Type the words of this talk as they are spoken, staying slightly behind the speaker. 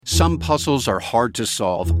Some puzzles are hard to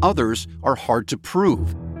solve, others are hard to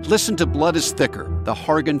prove. Listen to Blood is Thicker, The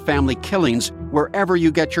Hargan Family Killings, wherever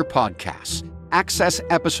you get your podcasts. Access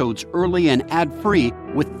episodes early and ad-free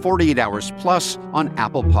with 48 Hours Plus on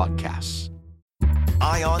Apple Podcasts.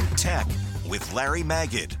 Eye on Tech with Larry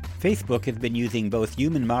Magid. Facebook has been using both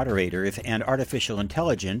human moderators and artificial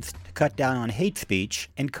intelligence to cut down on hate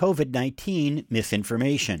speech and COVID-19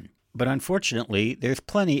 misinformation. But unfortunately, there's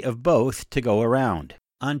plenty of both to go around.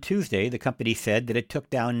 On Tuesday, the company said that it took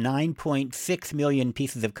down 9.6 million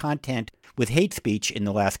pieces of content with hate speech in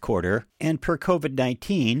the last quarter, and per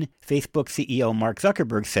COVID-19, Facebook CEO Mark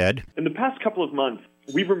Zuckerberg said, "In the past couple of months,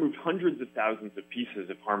 we've removed hundreds of thousands of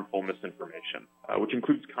pieces of harmful misinformation, which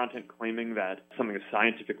includes content claiming that something is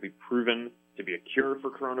scientifically proven to be a cure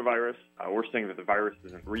for coronavirus, or saying that the virus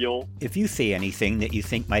isn't real." If you see anything that you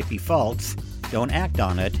think might be false, don't act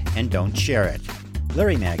on it and don't share it.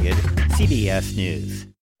 Larry Magid, CBS News.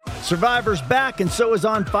 Survivor's back, and so is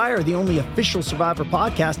On Fire, the only official Survivor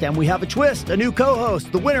podcast, and we have a twist, a new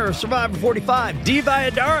co-host, the winner of Survivor 45, Dee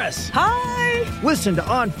Valladares. Hi! Listen to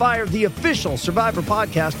On Fire, the official Survivor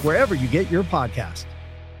podcast, wherever you get your podcasts.